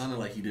tweet, it sounded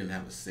like he didn't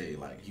have a say.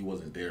 Like, he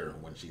wasn't there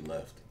when she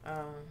left.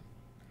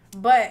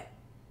 But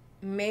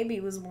maybe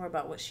it was more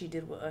about what she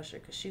did with Usher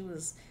because she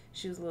was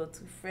a little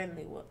too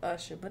friendly with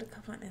Usher. But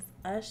come on, it's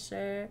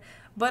Usher.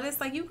 But it's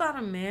like you got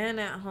a man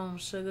at home,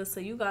 sugar, so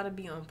you got to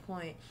be on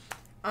point.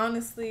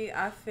 Honestly,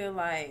 I feel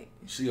like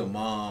she a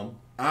mom.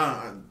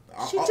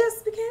 She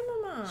just became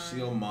a mom.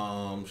 She a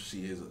mom.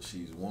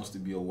 She wants to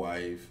be a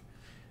wife.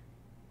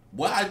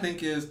 What I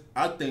think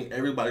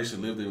everybody should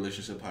live their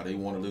relationship how they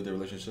want to live their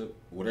relationship.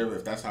 Whatever,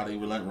 if that's how they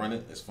run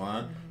it, it's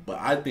fine. But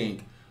I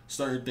think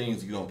certain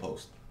things you don't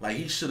post. Like,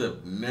 he should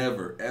have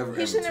never, ever.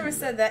 He should never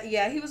said that.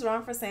 Yeah, he was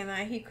wrong for saying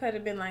that. He could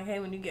have been like, hey,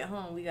 when you get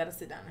home, we got to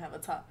sit down and have a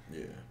talk.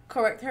 Yeah.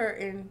 Correct her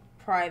in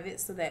private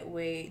so that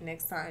way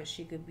next time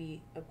she could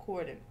be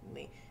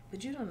accordingly.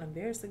 But you don't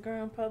embarrass the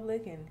girl in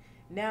public, and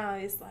now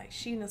it's like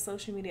she in the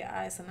social media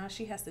eye, so now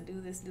she has to do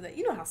this, do that.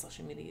 You know how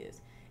social media is.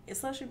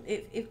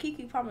 If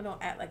Keke Palmer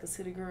don't act like a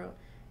city girl,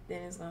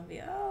 then it's gonna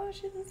be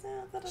she's a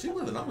sound. She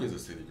wasn't always a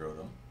city girl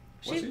though.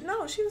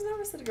 No, she was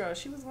never a city girl.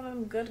 She was one of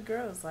them good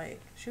girls. Like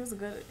she's a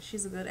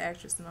good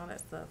actress and all that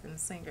stuff and a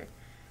singer.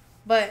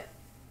 But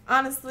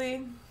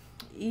honestly,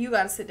 you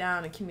got to sit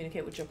down and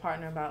communicate with your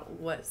partner about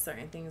what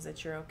certain things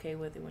that you're okay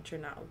with and what you're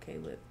not okay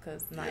with,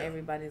 because not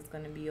everybody's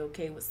going to be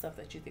okay with stuff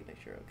that you think that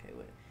you're okay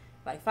with.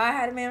 Like, if I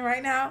had a man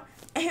right now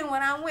and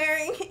what I'm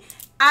wearing,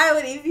 I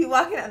wouldn't even be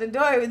walking out the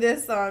door with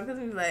this song because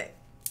he'd be like,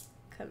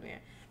 come here.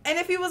 And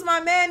if he was my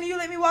man and you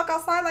let me walk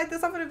outside like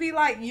this, I'm going to be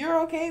like,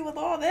 you're okay with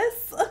all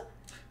this?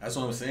 That's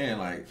what I'm saying.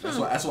 Like,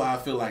 that's why I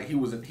feel like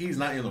he's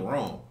not in the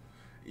wrong.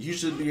 You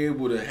should be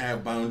able to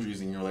have boundaries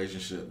in your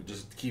relationship.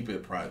 Just keep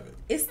it private.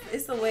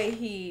 It's the way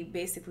he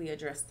basically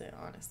addressed it,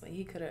 honestly.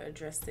 He could have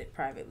addressed it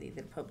privately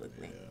than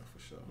publicly. Yeah, for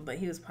sure. But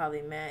he was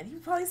probably mad. He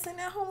was probably sitting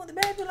at home with the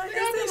baby like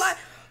this. Like,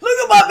 look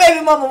at my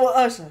baby mama with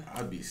Usher.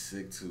 I'd be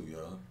sick too,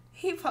 yo.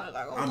 He probably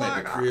like, I'm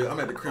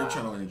at the crib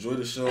trying to enjoy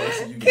the show. I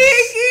see you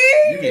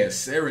getting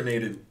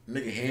serenaded,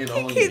 nigga, hand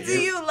on you. Keke, do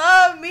you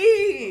love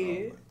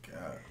me? Oh my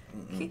God.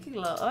 Keke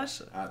love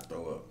Usher. I'd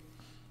throw up.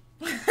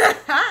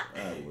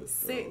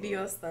 Sick to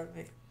your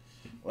stomach.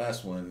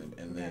 Last one,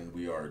 and then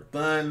we are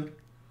done.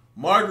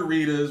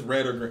 Margaritas,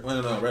 red or green?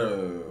 No,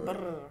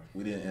 red.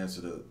 We didn't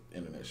answer the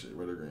internet shit.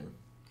 Red or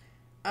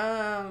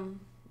green?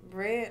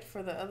 Red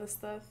for the other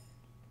stuff.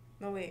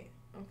 No, wait,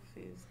 I'm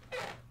confused.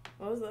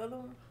 What was the other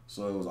one?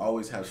 So it was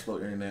always have slow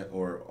internet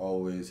or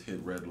always hit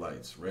red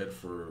lights. Red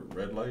for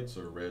red lights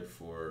or red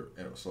for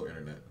slow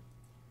internet?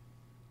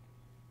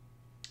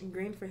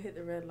 Green for hit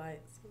the red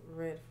lights.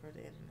 Red for the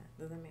internet.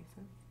 Does that make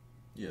sense?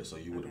 Yeah, so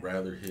you would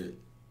rather hit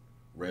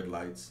red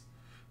lights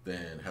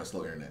than have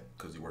slow internet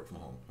because you work from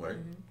home, right?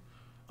 Mm-hmm.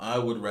 I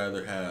would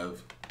rather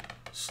have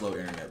slow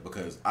internet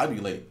because I be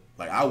late.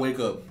 Like, I wake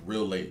up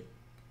real late.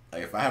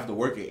 Like, if I have to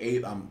work at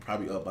 8, I'm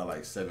probably up by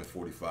like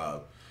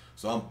 7:45.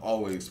 So I'm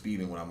always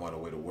speeding when I'm on the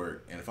way to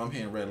work. And if I'm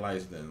hitting red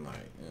lights, then, like,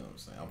 you know what I'm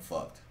saying, I'm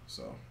fucked.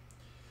 So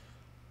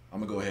I'm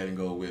going to go ahead and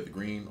go with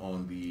green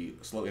on the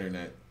slow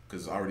internet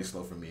because it's already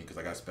slow for me because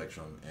I got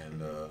Spectrum,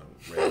 and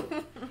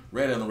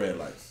red on the red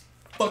lights.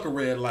 Fuck a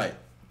red light.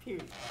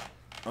 Period.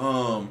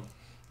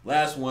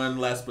 Last one,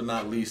 last but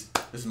not least,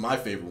 this is my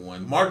favorite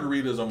one.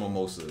 Margaritas or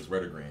mimosas,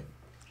 red or green?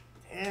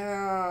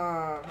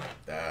 Yeah.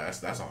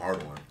 That's a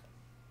hard one.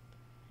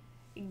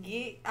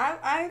 Yeah,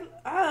 I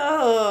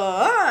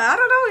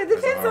don't know. It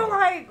depends on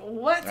like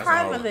what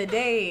time of the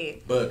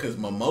day. But because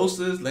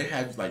mimosas, they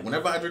have like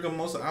whenever I drink a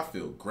mimosa, I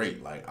feel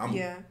great. Like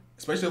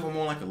especially if I'm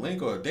on like a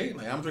link or a date,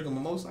 like I'm drinking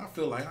mimosa, I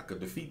feel like I could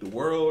defeat the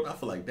world. I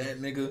feel like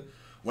that nigga.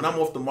 When I'm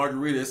off the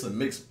margarita, it's a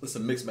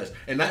mixed match,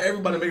 and not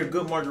everybody make a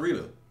good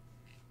margarita.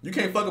 You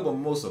can't fuck up a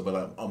mimosa,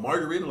 but a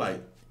margarita,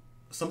 like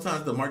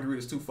sometimes the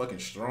margarita's too fucking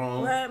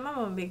strong. Well, my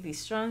mama make these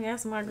strong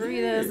ass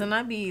margaritas, and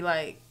I be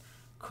like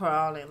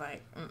crawling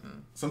like.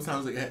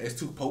 Sometimes it's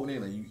too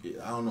potent,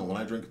 and I don't know. When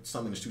I drink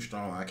something that's too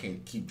strong, I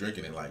can't keep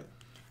drinking it. Like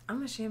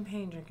I'm a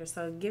champagne drinker,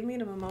 so give me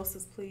the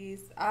mimosas,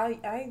 please.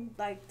 I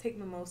like take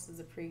mimosas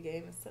a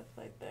pregame and stuff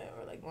like that,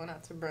 or like going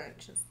out to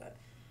brunch and stuff.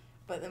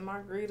 But the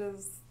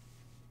margaritas,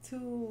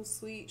 too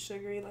sweet,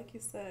 sugary, like you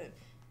said,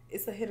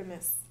 it's a hit or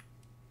miss.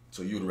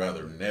 So you would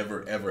rather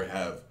never ever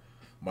have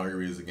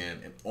margaritas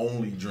again and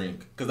only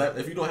drink? Because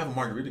if you don't have a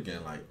margarita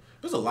again, like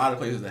there's a lot of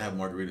places that have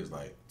margaritas,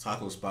 like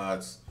taco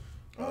spots.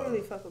 I don't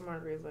really fuck with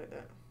margaritas like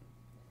that.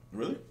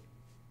 Really?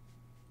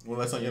 When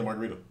last time you had a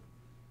margarita? I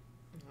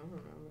don't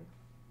remember.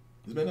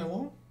 It's been that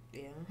long?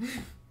 Yeah.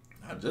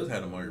 I just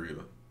had a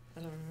margarita. I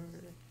don't remember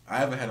it. I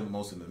haven't had a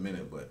mimosa in a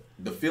minute, but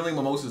the feeling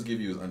mimosas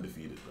give you is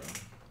undefeated, bro.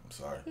 I'm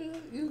sorry.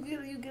 You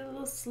get a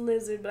little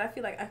slizzard, but I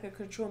feel like I could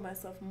control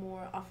myself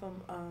more off of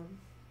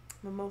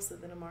mimosa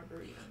than a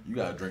margarita. You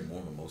gotta drink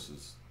more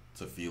mimosas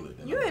to feel it.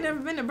 You ain't never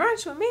been to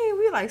brunch with me.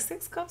 We like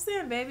 6 cups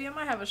in, baby. I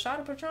might have a shot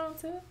of Patron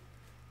too.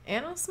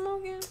 And I'm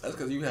smoking. That's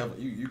because you got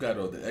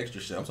the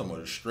extra shit. I'm talking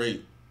about the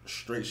straight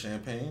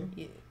champagne.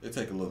 Yeah. It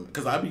take a little,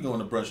 because I be going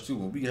to brunch too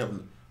when we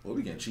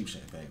getting cheap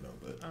champagne though.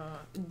 But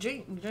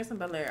drink some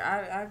Bel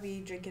Air. I be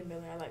drinking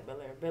Bel Air. I like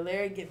Bel Air. Bel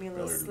Air get me a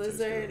little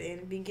slizzard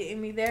and be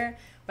getting me there.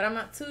 But I'm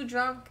not too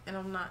drunk and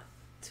I'm not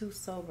too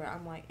sober.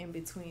 I'm like in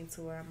between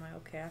to where I'm like,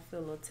 okay, I feel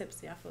a little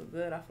tipsy. I feel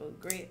good. I feel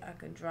great. I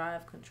can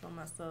drive, control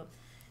myself,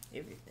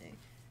 everything.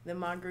 The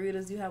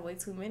margaritas, you have way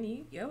too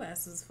many. Your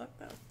ass is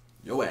fucked up.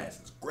 Your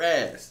ass is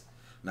grass.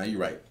 Now you're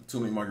right. Too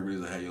many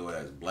margaritas that have your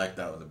ass blacked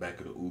out in the back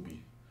of the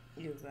Ubi.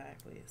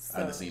 Exactly. So,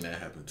 I done seen that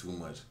happen too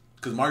much.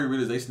 Because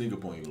margaritas, they sneak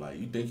up on you. Like,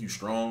 you think you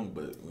strong,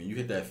 but when you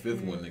hit that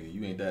fifth one, nigga,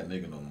 you ain't that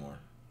nigga no more.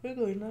 We're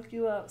going to knock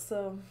you out.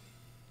 So,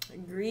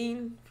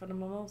 green for the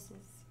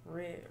mimosas,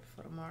 red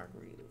for the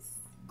margaritas.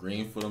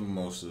 Green for the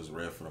mimosas,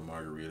 red for the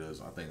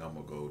margaritas. I think I'm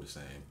going to go the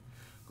same.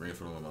 Green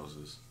for the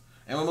mimosas.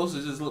 And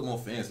mimosas just look more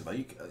fancy.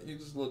 Like, you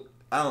just look,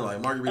 I don't know,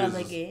 like margaritas.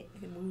 Elegant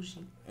and bougie.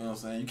 You know what I'm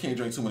saying? You can't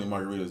drink too many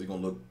margaritas. You're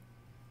going to look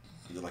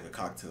like a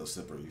cocktail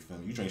sipper. You feel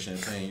me? You drink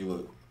champagne,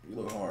 you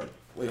look hard.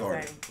 Way harder.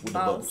 Right. With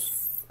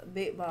Boss, the bubbles.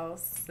 Big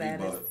boss.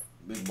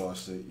 Big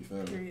boss shit. You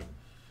feel me?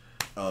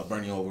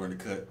 Bernie over in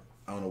the cut.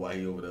 I don't know why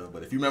he over there,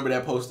 but if you remember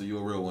that poster, you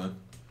a real one.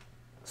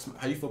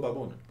 How you feel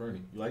about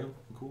Bernie? You like him?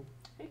 He cool?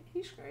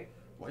 He's great.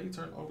 Why you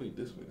turn all the way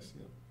this way to see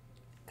him?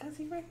 Because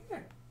he's right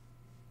here.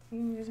 You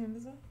can just hand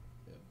this up?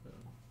 Yeah.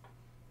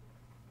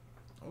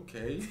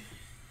 Okay.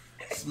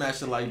 Smash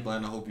the like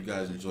button. I hope you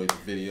guys enjoyed the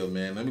video,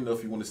 man. Let me know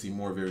if you want to see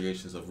more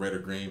variations of red or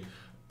green.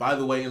 By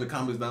the way, in the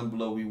comments down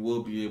below, we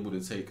will be able to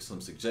take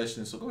some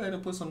suggestions. So go ahead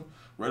and put some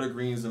red or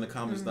greens in the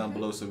comments down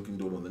below so we can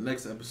do it on the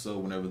next episode,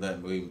 whenever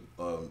that may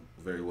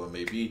very well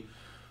may be.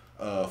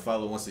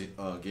 Follow once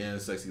again,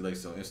 Sexy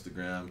Lace on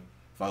Instagram.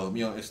 Follow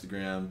me on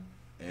Instagram.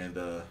 And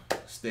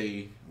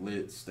stay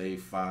lit, stay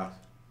fire,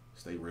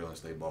 stay real, and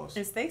stay boss.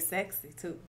 And stay sexy, too.